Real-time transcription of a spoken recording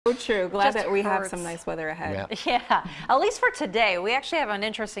So true. Glad that we have hurts. some nice weather ahead. Yeah, at least for today. We actually have an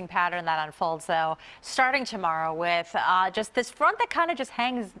interesting pattern that unfolds, though, starting tomorrow with just this front that kind of just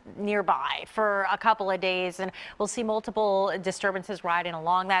hangs nearby for a couple of days, and we'll see multiple disturbances riding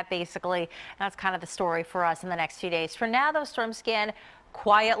along that, basically. That's kind of the story for us in the next few days. For now, though, storm scan.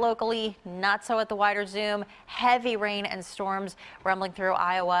 Quiet locally, not so at the wider zoom. Heavy rain and storms rumbling through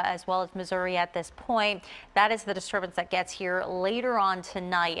Iowa as well as Missouri at this point. That is the disturbance that gets here later on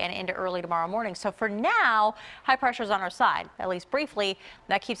tonight and into early tomorrow morning. So for now, high pressure is on our side, at least briefly.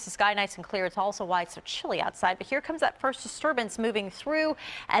 That keeps the sky nice and clear. It's also why it's so chilly outside. But here comes that first disturbance moving through,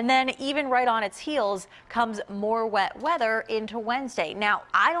 and then even right on its heels comes more wet weather into Wednesday. Now,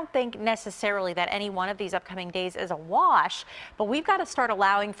 I don't think necessarily that any one of these upcoming days is a wash, but we've got to start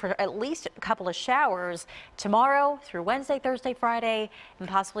allowing for at least a couple of showers tomorrow through Wednesday, Thursday, Friday, and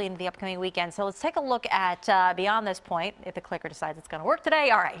possibly into the upcoming weekend. So let's take a look at beyond this point, if the clicker decides it's going to work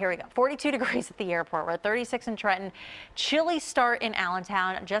today. All right, here we go. 42 degrees at the airport. We're at 36 in Trenton. Chilly start in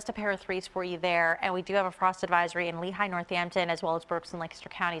Allentown. Just a pair of threes for you there. And we do have a frost advisory in Lehigh, Northampton, as well as Berks and Lancaster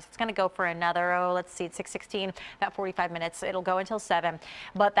counties. It's going to go for another, let's see, it's 6:16, about 45 minutes. It'll go until 7.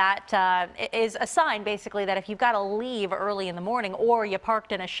 But that is a sign, basically, that if you've got to leave early in the morning or you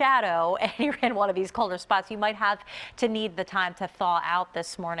parked in a shadow and you're in one of these colder spots, you might have to need the time to thaw out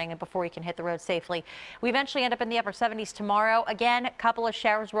this morning before you can hit the road safely. We eventually end up in the upper 70s tomorrow. Again, a couple of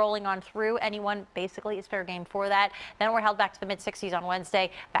showers rolling on through. Anyone basically is fair game for that. Then we're held back to the mid 60s on Wednesday,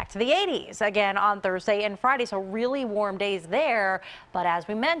 back to the 80s again on Thursday and Friday. So really warm days there. But as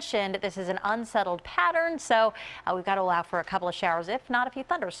we mentioned, this is an unsettled pattern. So we've got to allow for a couple of showers, if not a few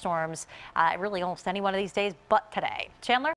thunderstorms, really almost any one of these days but today. Chandler?